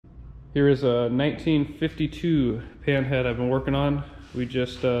Here is a 1952 Panhead I've been working on. We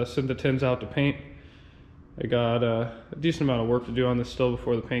just sent the tins out to paint. I got a decent amount of work to do on this still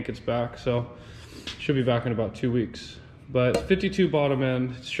before the paint gets back, so should be back in about 2 weeks. But 52 bottom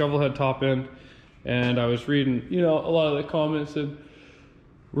end, shovel head top end, and I was reading, you know, a lot of the comments, and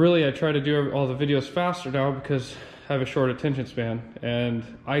really I try to do all the videos faster now because I have a short attention span, and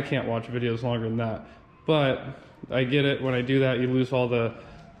I can't watch videos longer than that. But I get it, when I do that, you lose all the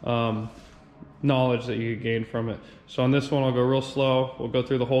knowledge that you could gain from it. So on this one, I'll go real slow. We'll go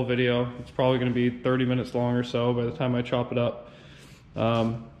through the whole video. It's probably going to be 30 minutes long or so by the time I chop it up.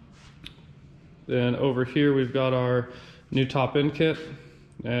 Then over here, we've got our new top end kit,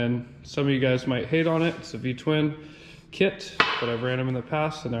 and some of you guys might hate on it. It's a V-twin kit, but I've ran them in the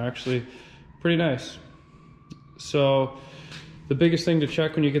past and they're actually pretty nice. So the biggest thing to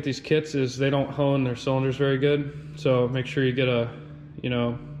check when you get these kits is they don't hone their cylinders very good. So make sure you get a, you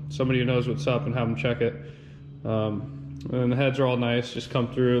know, somebody who knows what's up and have them check it. And then the heads are all nice, just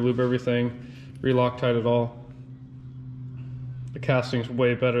come through, lube everything, re-Loctite it all. The casting's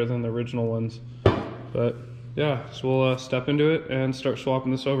way better than the original ones. But yeah, so we'll step into it and start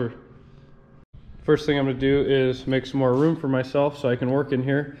swapping this over. First thing I'm gonna do is make some more room for myself so I can work in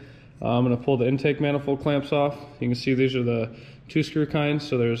here. I'm gonna pull the intake manifold clamps off. You can see these are the 2-screw kinds,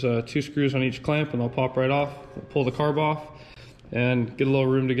 so there's 2 screws on each clamp and they'll pop right off. We'll pull the carb off and get a little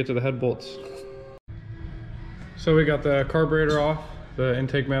room to get to the head bolts. So we got the carburetor off, the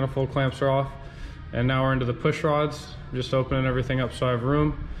intake manifold clamps are off, and now we're into the push rods. I'm just opening everything up so I have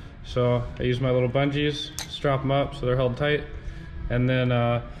room. So I use my little bungees, strap them up so they're held tight, and then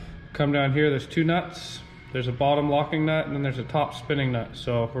come down here, there's 2 nuts. There's a bottom locking nut and then there's a top spinning nut.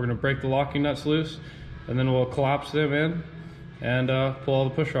 So we're gonna break the locking nuts loose and then we'll collapse them in and pull all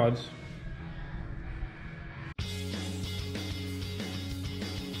the push rods.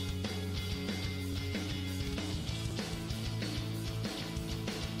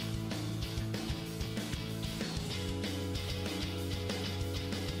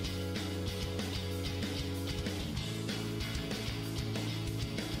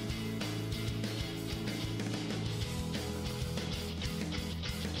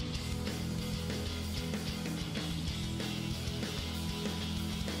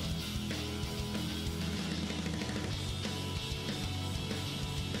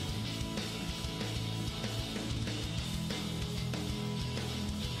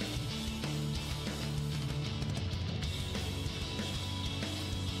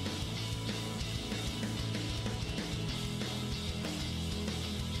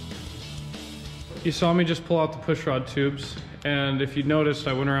 You saw me just pull out the push rod tubes, and if you noticed,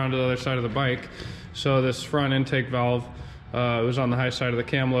 I went around to the other side of the bike. So this front intake valve was on the high side of the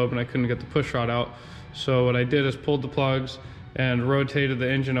cam lobe and I couldn't get the push rod out. So what I did is pulled the plugs and rotated the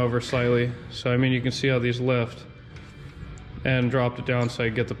engine over slightly. So I mean, you can see how these lift, and dropped it down so I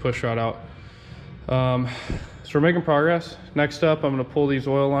could get the push rod out. So we're making progress. Next up, I'm gonna pull these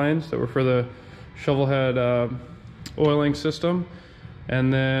oil lines that were for the shovel head oiling system,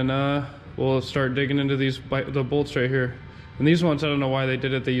 and then we'll start digging into the bolts right here. And these ones, I don't know why they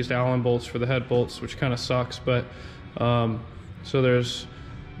did it. They used Allen bolts for the head bolts, which kind of sucks. But so there's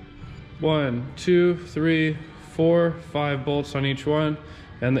 1, 2, 3, 4, 5 bolts on each one,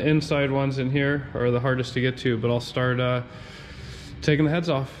 and the inside ones in here are the hardest to get to. But I'll start taking the heads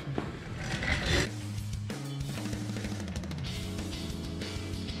off.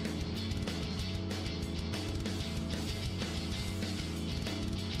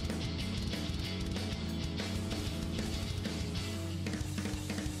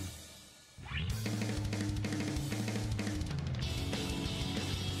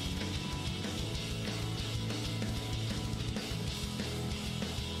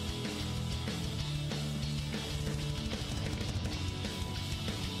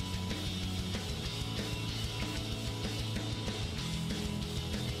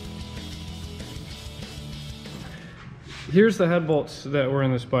 Here's the head bolts that were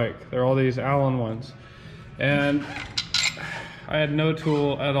in this bike. They're all these Allen ones. And I had no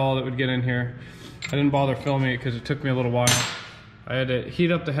tool at all that would get in here. I didn't bother filming it because it took me a little while. I had to heat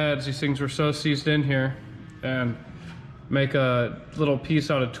up the heads. These things were so seized in here, and make a little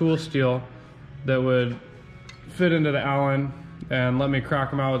piece out of tool steel that would fit into the Allen and let me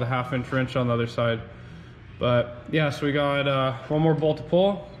crack them out with a 1/2 inch wrench on the other side. But yeah, so we got one more bolt to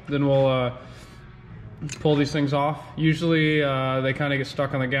pull, then we'll pull these things off. Usually they kind of get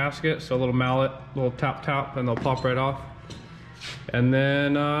stuck on the gasket, so a little mallet, little tap tap, and they'll pop right off. And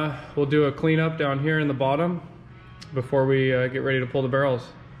then we'll do a cleanup down here in the bottom before we get ready to pull the barrels.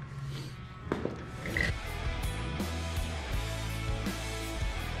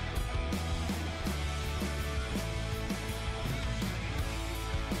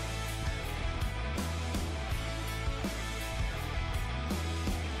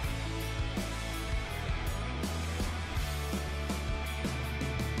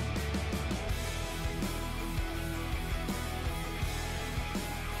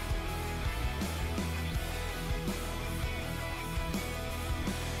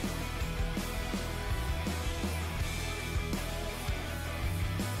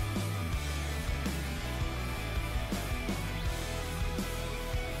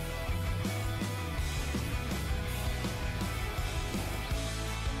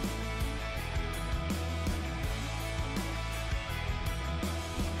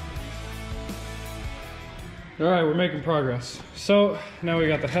 All right, we're making progress. So now we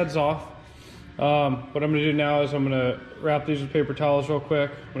got the heads off. What I'm gonna do now is I'm gonna wrap these with paper towels real quick.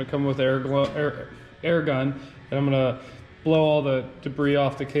 I'm gonna come with air gun, and I'm gonna blow all the debris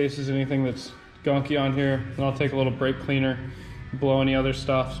off the cases, anything that's gunky on here. And I'll take a little brake cleaner, blow any other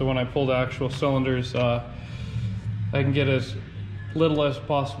stuff, so when I pull the actual cylinders, I can get as little as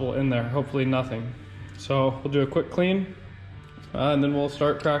possible in there, hopefully nothing. So we'll do a quick clean, and then we'll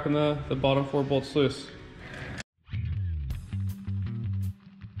start cracking the bottom 4 bolts loose.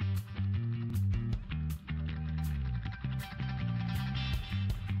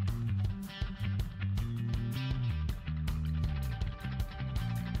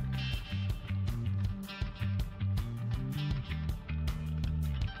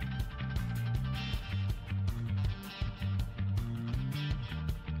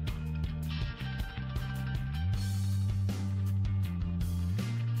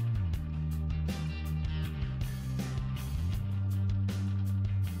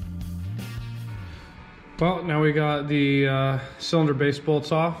 Well, now we got the cylinder base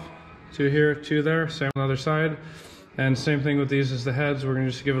bolts off. 2 here, 2 there, same on the other side. And same thing with these as the heads. We're gonna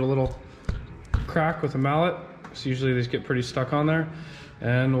just give it a little crack with a mallet. So usually these get pretty stuck on there.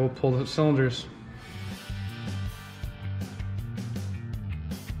 And we'll pull the cylinders.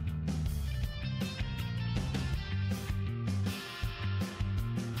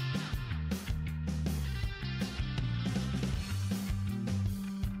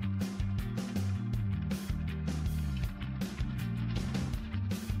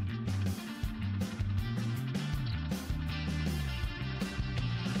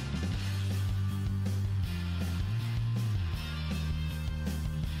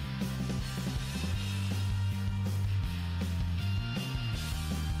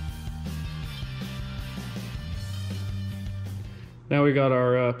 Now we got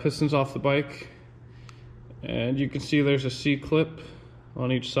our pistons off the bike, and you can see there's a C-clip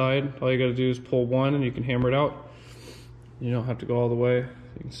on each side. All you gotta do is pull one and you can hammer it out. You don't have to go all the way.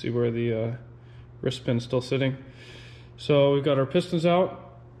 You can see where the wrist pin's still sitting. So we've got our pistons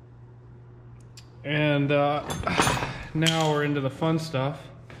out, and now we're into the fun stuff.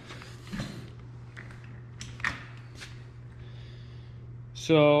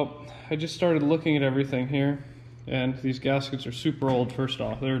 So I just started looking at everything here. And these gaskets are super old, first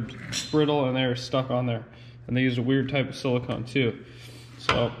off. They're brittle and they're stuck on there. And they use a weird type of silicone too.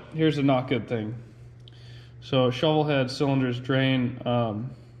 So here's a not good thing. So shovel head cylinders drain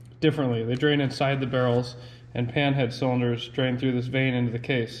differently. They drain inside the barrels, and panhead cylinders drain through this vein into the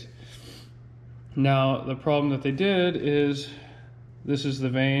case. Now the problem that they did is this is the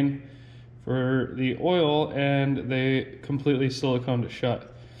vein for the oil, and they completely siliconed it shut.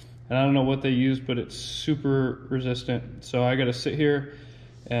 And I don't know what they used, but it's super resistant. So I gotta sit here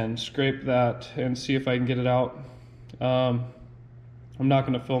and scrape that and see if I can get it out. I'm not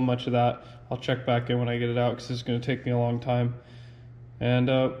gonna film much of that. I'll check back in when I get it out, because it's gonna take me a long time. And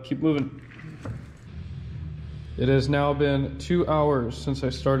keep moving. It has now been 2 hours since I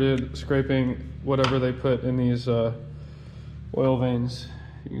started scraping whatever they put in these oil veins.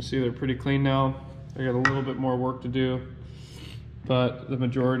 You can see they're pretty clean now. I got a little bit more work to do, but the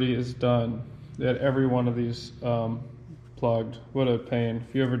majority is done. They had every one of these plugged. What a pain.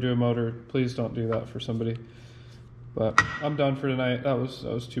 If you ever do a motor, please don't do that for somebody. But I'm done for tonight. That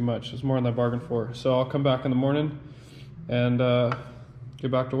was too much. It was more than I bargained for. So I'll come back in the morning and get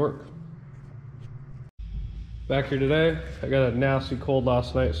back to work. Back here today. I got a nasty cold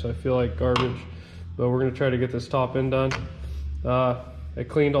last night, so I feel like garbage. But we're gonna try to get this top end done. I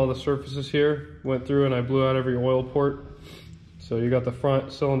cleaned all the surfaces here, went through and I blew out every oil port. So you got the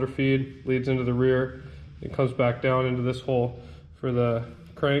front cylinder feed, leads into the rear. It comes back down into this hole for the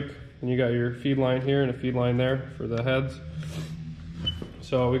crank. And you got your feed line here and a feed line there for the heads.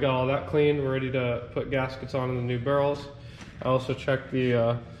 So we got all that cleaned. We're ready to put gaskets on in the new barrels. I also checked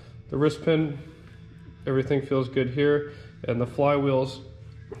the wrist pin. Everything feels good here. And the flywheels,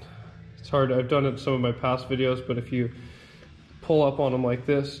 it's hard. I've done it in some of my past videos, but if you pull up on them like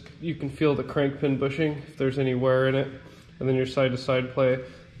this, you can feel the crank pin bushing if there's any wear in it. And then your side to side play,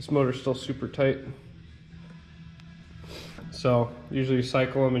 this motor's still super tight. So usually you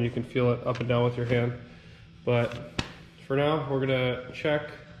cycle them and you can feel it up and down with your hand. But for now, we're gonna check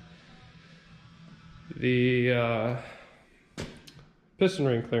the piston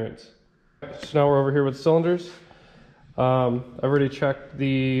ring clearance. So now we're over here with cylinders. I've already checked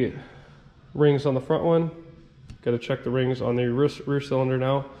the rings on the front one. Got to check the rings on the rear cylinder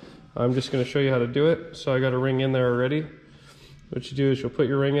now. I'm just going to show you how to do it. So I got a ring in there already. What you do is you'll put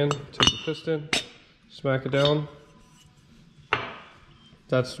your ring in, take the piston, smack it down,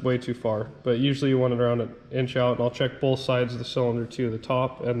 That's way too far, but usually you want it around an inch out, and I'll check both sides of the cylinder too, the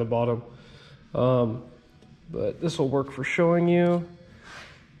top and the bottom. But this will work for showing you.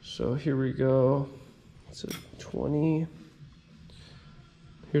 So here we go. It's a 20.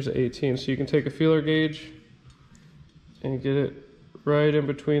 Here's an 18. So you can take a feeler gauge and get it right in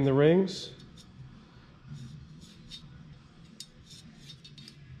between the rings.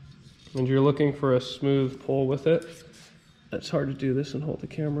 And you're looking for a smooth pull with it. It's hard to do this and hold the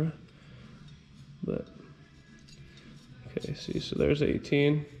camera, but okay, see, so there's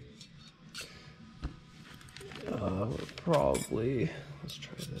 18. Probably, let's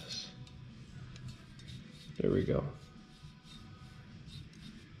try this. There we go.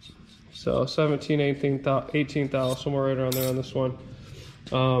 So 17, 18 thou, somewhere right around there on this one.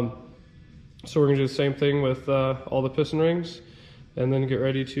 So we're gonna do the same thing with all the piston rings, and then get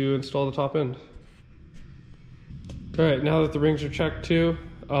ready to install the top end. All right, now that the rings are checked too,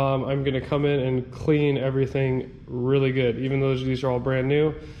 I'm gonna come in and clean everything really good. Even though these are all brand new,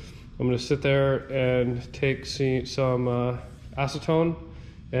 I'm gonna sit there and take some acetone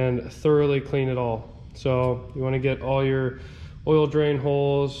and thoroughly clean it all. So you wanna get all your oil drain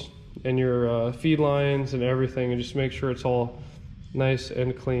holes and your feed lines and everything, and just make sure it's all nice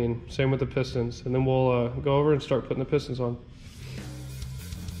and clean. Same with the pistons. And then we'll go over and start putting the pistons on.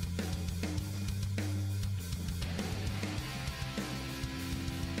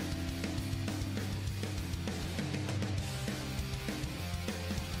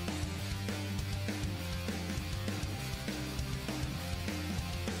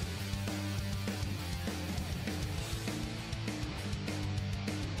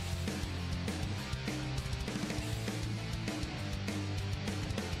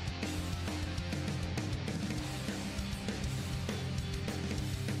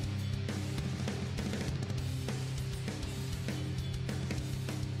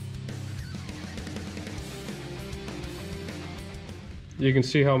 You can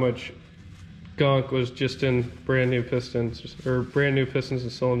see how much gunk was just in brand new pistons, or brand new pistons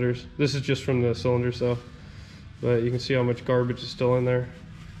and cylinders. This is just from the cylinders though, but you can see how much garbage is still in there.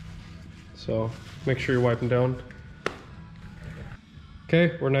 So make sure you're wiping down.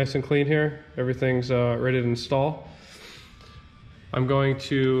 Okay, we're nice and clean here. Everything's ready to install. I'm going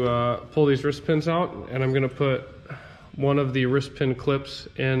to pull these wrist pins out, and I'm gonna put one of the wrist pin clips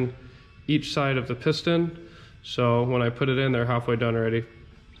in each side of the piston. So when I put it in, they're halfway done already.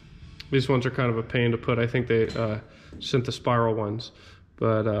 These ones are kind of a pain to put. I think they sent the spiral ones,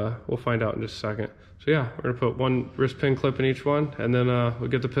 but we'll find out in just a second. So yeah, we're gonna put one wrist pin clip in each one, and then we'll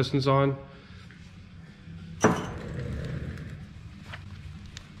get the pistons on.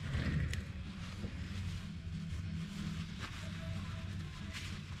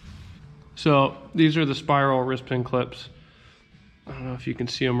 So these are the spiral wrist pin clips. I don't know if you can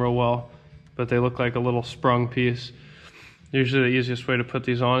see them real well, but they look like a little sprung piece. Usually the easiest way to put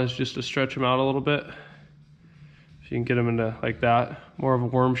these on is just to stretch them out a little bit. If you can get them into like that, more of a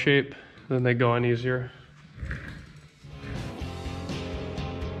worm shape, then they go on easier.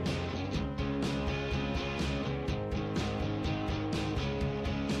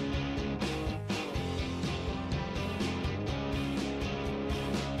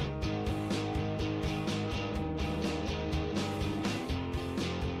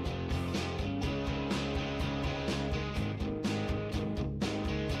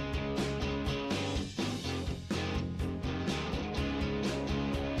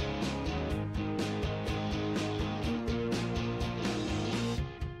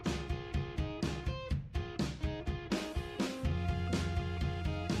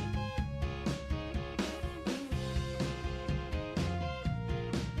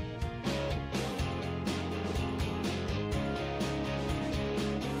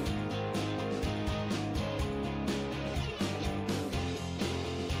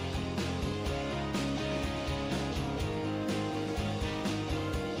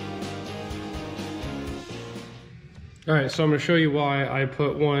 All right, so I'm gonna show you why I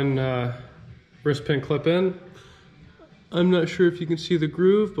put one wrist pin clip in. I'm not sure if you can see the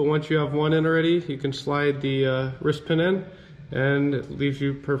groove, but once you have one in already, you can slide the wrist pin in, and it leaves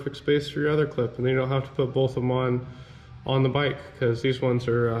you perfect space for your other clip. And then you don't have to put both of them on the bike, because these ones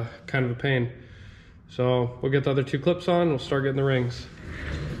are kind of a pain. So we'll get the other two clips on, we'll start getting the rings.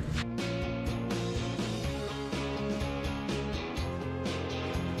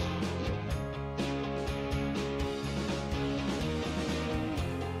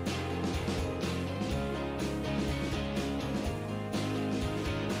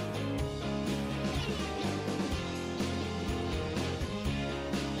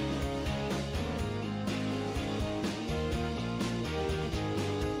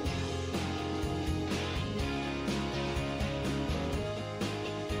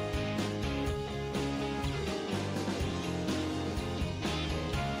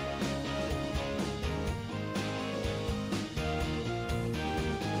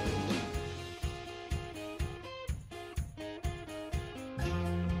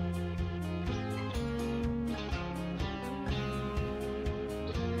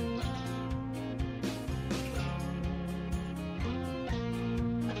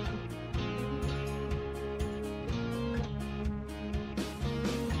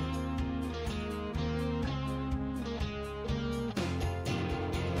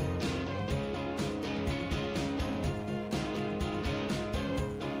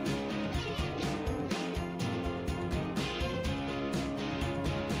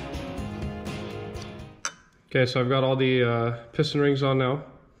 Okay, so I've got all the piston rings on now.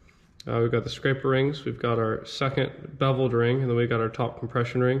 We've got the scraper rings, we've got our second beveled ring, and then we got our top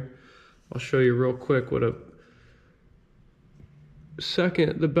compression ring. I'll show you real quick what the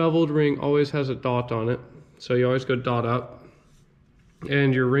beveled ring always has a dot on it. So you always go dot up.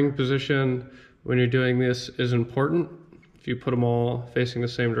 And your ring position when you're doing this is important. If you put them all facing the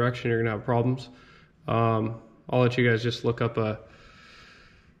same direction, you're gonna have problems. I'll let you guys just look up a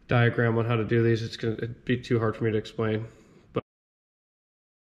diagram on how to do these. It'd be too hard for me to explain.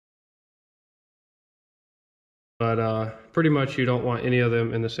 But pretty much you don't want any of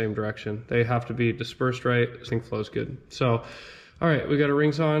them in the same direction. They have to be dispersed right. This thing flows good. So, all right, we got our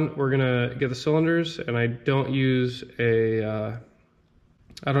rings on. We're gonna get the cylinders, and I don't use a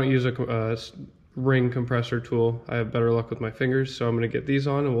ring compressor tool. I have better luck with my fingers, so I'm gonna get these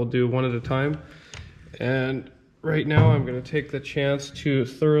on, and we'll do one at a time. And right now, I'm gonna take the chance to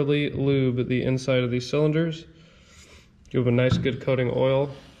thoroughly lube the inside of these cylinders. Give a nice good coating of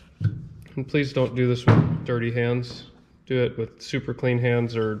oil. And please don't do this with dirty hands. Do it with super clean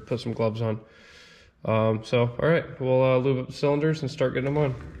hands or put some gloves on. All right, we'll lube up the cylinders and start getting them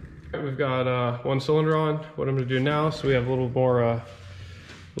on. Right, we've got one cylinder on. What I'm gonna do now, so we have a little more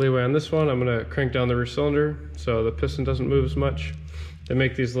leeway on this one, I'm gonna crank down the rear cylinder so the piston doesn't move as much. They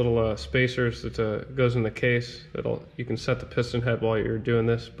make these little spacers that goes in the case. You can set the piston head while you're doing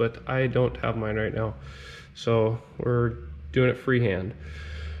this, but I don't have mine right now. So we're doing it freehand.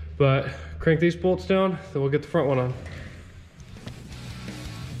 But crank these bolts down, then we'll get the front one on.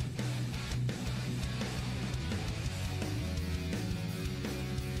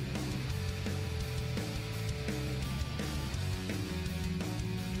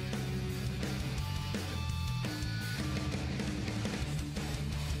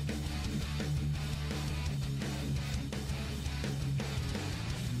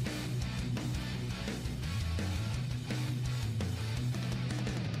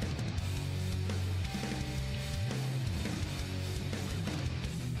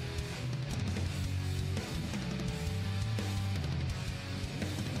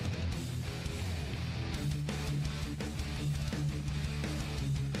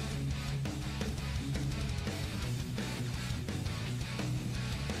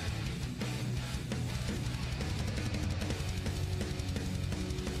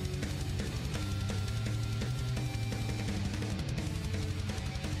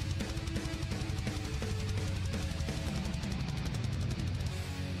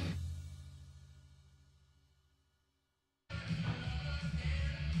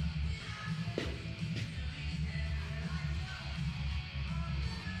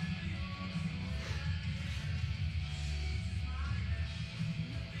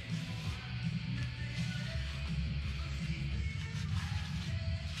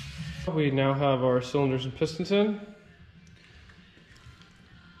 We now have our cylinders and pistons in.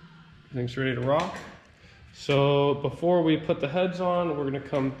 Everything's ready to rock. So before we put the heads on, we're gonna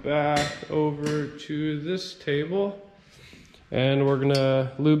come back over to this table and we're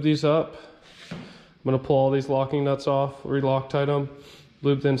gonna lube these up. I'm gonna pull all these locking nuts off, re-Loctite them,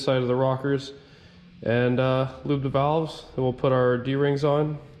 lube the inside of the rockers, and lube the valves. Then we'll put our D-rings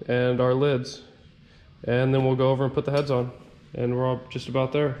on and our lids. And then we'll go over and put the heads on. And we're all just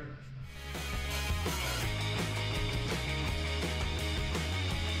about there.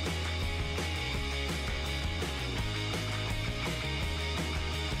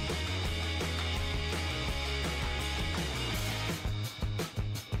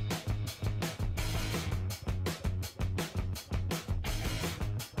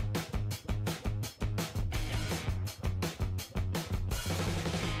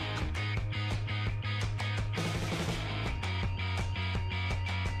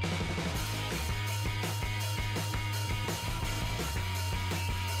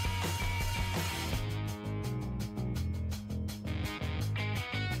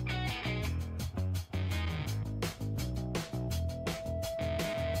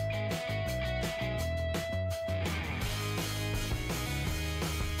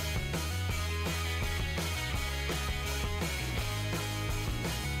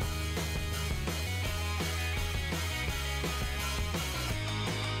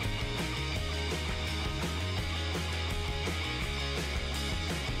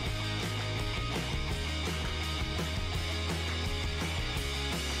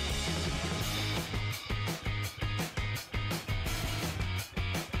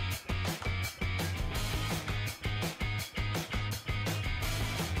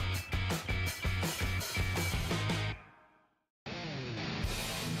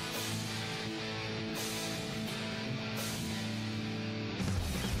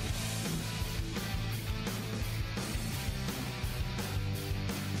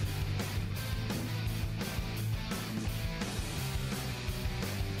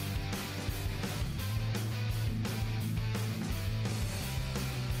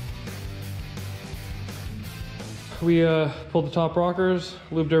 we pulled the top rockers,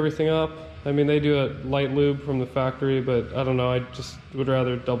 lubed everything up. I mean, they do a light lube from the factory, but I don't know, I just would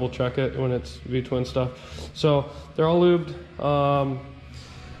rather double check it when it's V-twin stuff. So they're all lubed.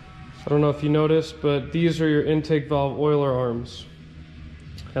 I don't know if you noticed, but these are your intake valve oiler arms,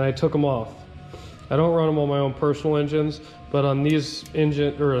 and I took them off. I don't run them on my own personal engines, but on these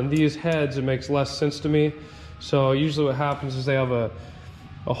on these heads, it makes less sense to me. So usually what happens is they have a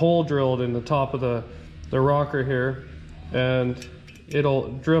hole drilled in the top of the rocker here, and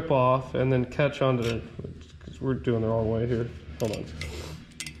it'll drip off and then catch onto the, because we're doing the wrong way here. Hold on.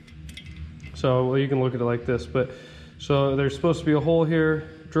 So well, you can look at it like this, but so there's supposed to be a hole here,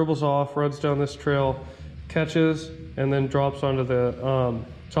 dribbles off, runs down this trail, catches, and then drops onto the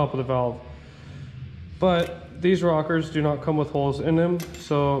top of the valve. But these rockers do not come with holes in them,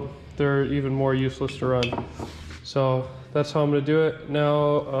 so they're even more useless to run. So that's how I'm gonna do it.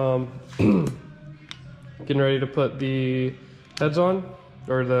 Now, getting ready to put the heads on,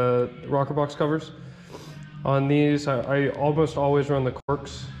 or the rocker box covers. On these, I almost always run the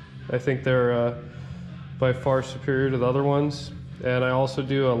corks. I think they're by far superior to the other ones. And I also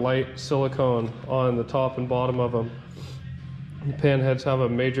do a light silicone on the top and bottom of them. The panheads have a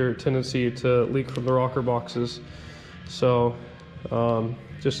major tendency to leak from the rocker boxes. So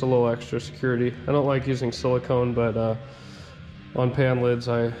just a little extra security. I don't like using silicone, but on pan lids,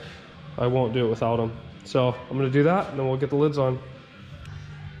 I won't do it without them. So I'm gonna do that, and then we'll get the lids on.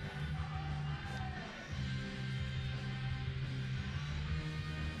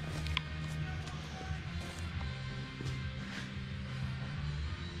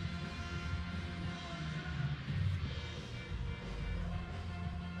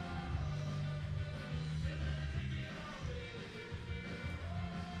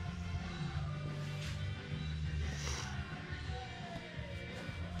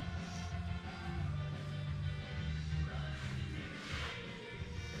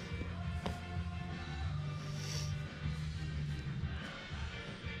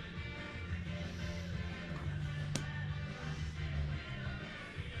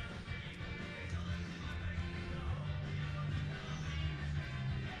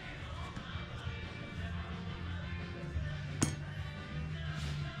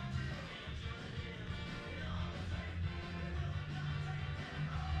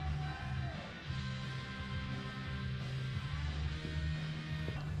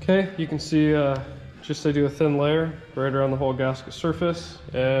 Okay, you can see just I do a thin layer right around the whole gasket surface,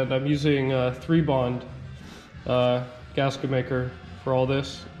 and I'm using 3-bond gasket maker for all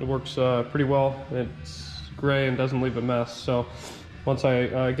this. It works pretty well. It's gray and doesn't leave a mess. So once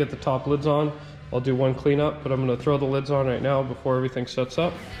I get the top lids on, I'll do one cleanup, but I'm going to throw the lids on right now before everything sets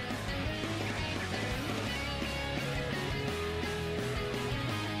up.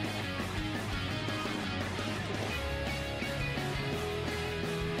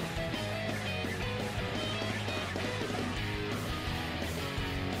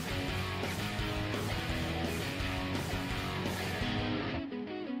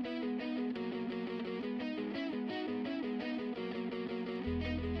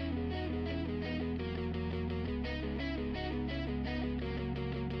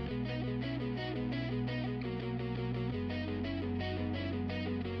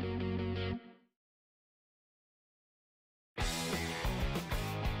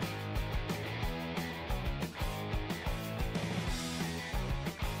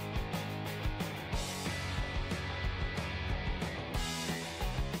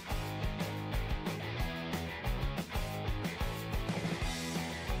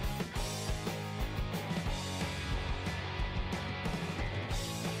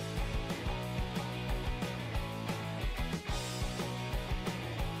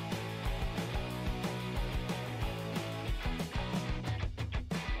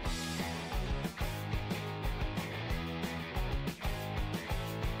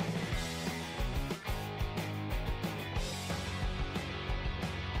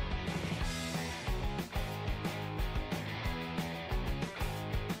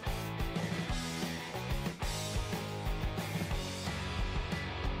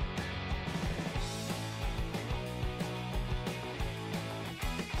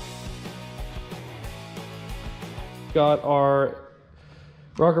 Got our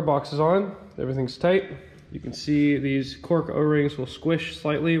rocker boxes on, everything's tight. You can see these cork O-rings will squish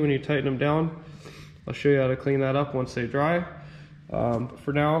slightly when you tighten them down. I'll show you how to clean that up once they dry. But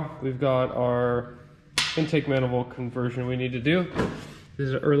for now, we've got our intake manifold conversion we need to do. This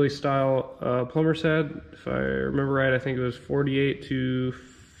is an early style Plumbers head. If I remember right, I think it was 48 to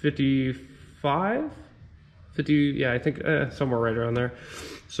 55? 50, yeah, I think somewhere right around there.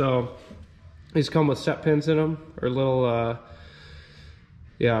 So These come with set pins in them, or little,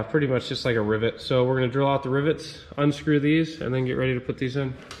 yeah, pretty much just like a rivet. So we're gonna drill out the rivets, unscrew these, and then get ready to put these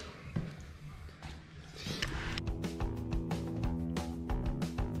in.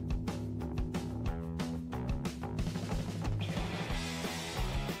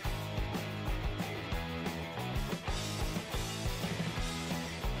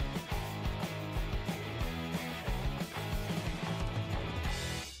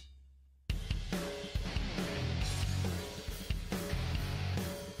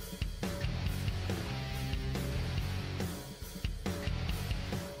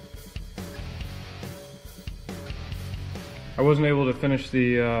 I wasn't able to finish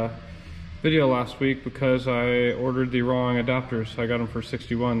the video last week because I ordered the wrong adapters. I got them for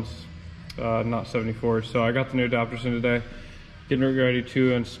 61s, not 74s. So I got the new adapters in today, getting ready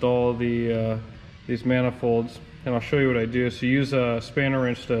to install the these manifolds. And I'll show you what I do. So you use a spanner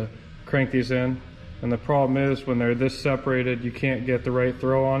wrench to crank these in. And the problem is when they're this separated, you can't get the right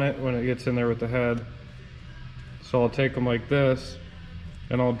throw on it when it gets in there with the head. So I'll take them like this,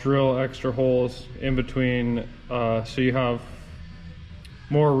 and I'll drill extra holes in between, so you have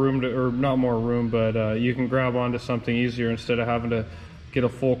more room to, or not more room, but you can grab onto something easier instead of having to get a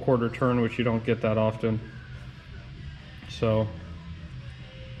full quarter turn, which you don't get that often. So,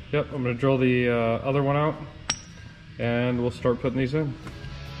 yep, I'm gonna drill the other one out, and we'll start putting these in.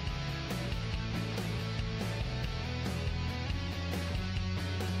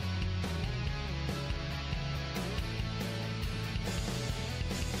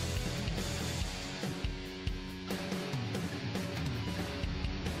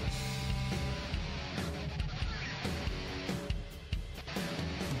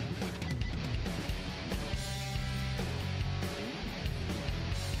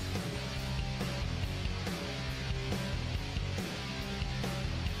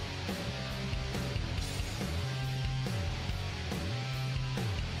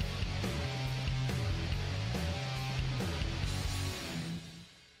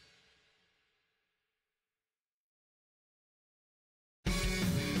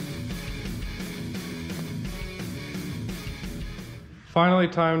 Finally,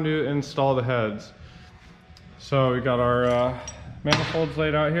 time to install the heads. So we got our manifolds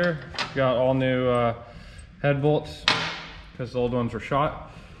laid out here. We got all new head bolts because the old ones were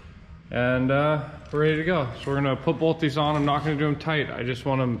shot. And we're ready to go. So we're gonna put both these on. I'm not gonna do them tight. I just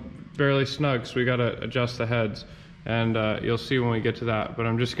want them barely snug, so we gotta adjust the heads. And you'll see when we get to that. But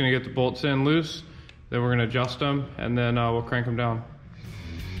I'm just gonna get the bolts in loose, then we're gonna adjust them, and then we'll crank them down.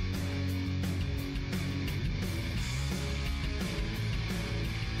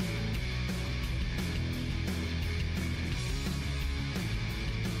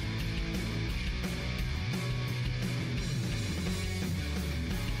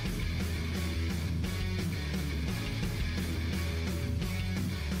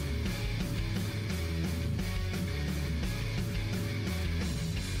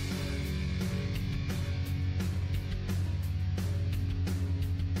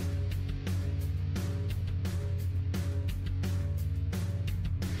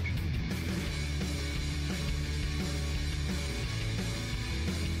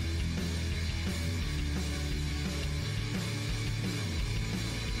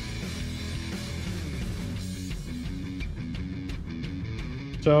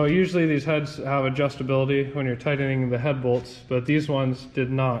 So usually these heads have adjustability when you're tightening the head bolts, but these ones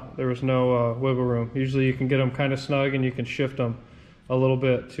did not. There was no wiggle room. Usually you can get them kind of snug and you can shift them a little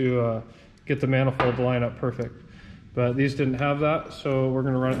bit to get the manifold to line up perfect. But these didn't have that, so we're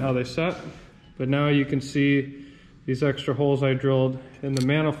gonna run it how they set. But now you can see these extra holes I drilled in the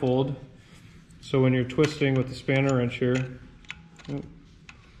manifold. So when you're twisting with the spanner wrench here,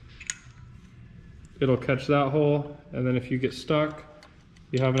 it'll catch that hole, and then if you get stuck,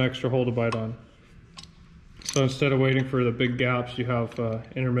 you have an extra hole to bite on. So instead of waiting for the big gaps, you have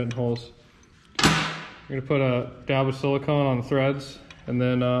intermittent holes. I'm gonna put a dab of silicone on the threads, and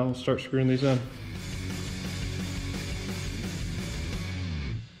then we'll start screwing these in.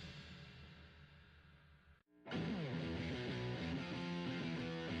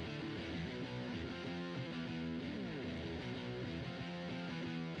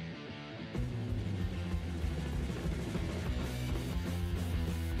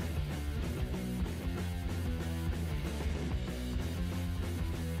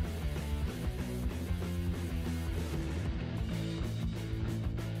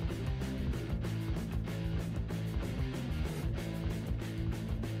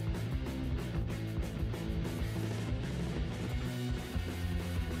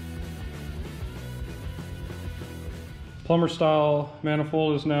 Plumber style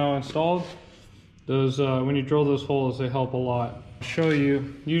manifold is now installed. Those when you drill those holes, they help a lot. I'll show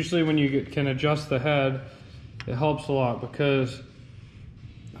you. Usually when you can adjust the head, it helps a lot because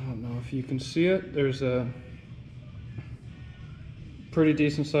I don't know if you can see it. There's a pretty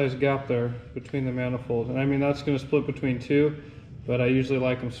decent sized gap there between the manifold, and I mean that's going to split between two, but I usually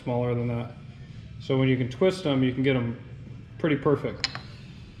like them smaller than that. So when you can twist them, you can get them pretty perfect.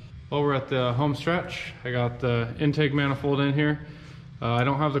 Well, we're at the home stretch. I got the intake manifold in here. I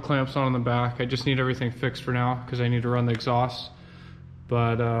don't have the clamps on the back. I just need everything fixed for now because I need to run the exhaust.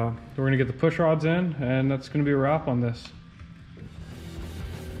 But we're gonna get the push rods in, and that's gonna be a wrap on this.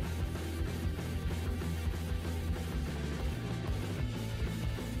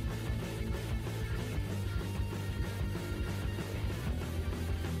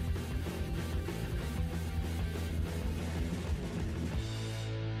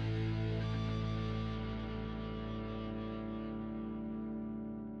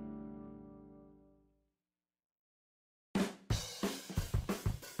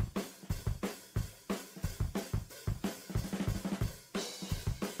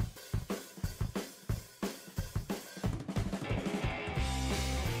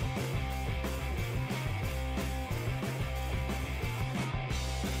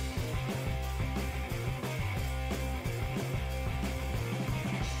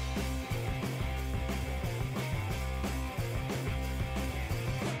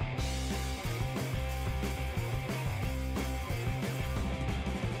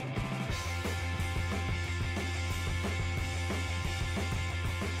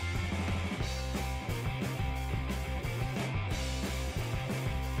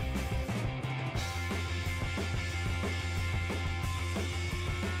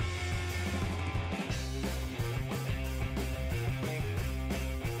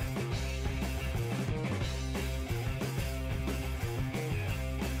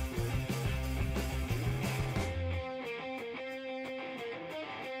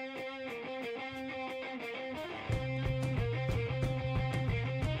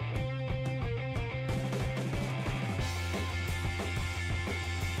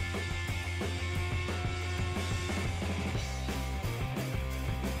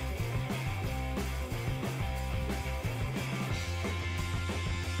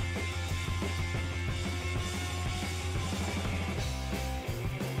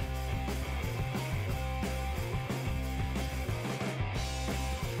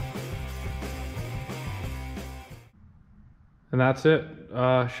 And that's it.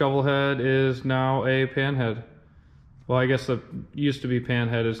 Shovel head is now a panhead. Well, I guess the used to be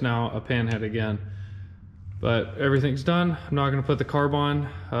panhead is now a panhead again. But everything's done. I'm not gonna put the carb on.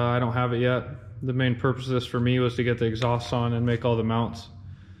 I don't have it yet. The main purpose of this for me was to get the exhaust on and make all the mounts.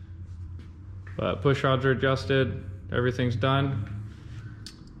 But push rods are adjusted. Everything's done.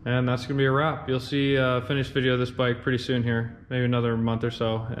 And that's gonna be a wrap. You'll see a finished video of this bike pretty soon here, maybe another month or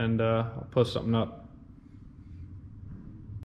so, and I'll post something up.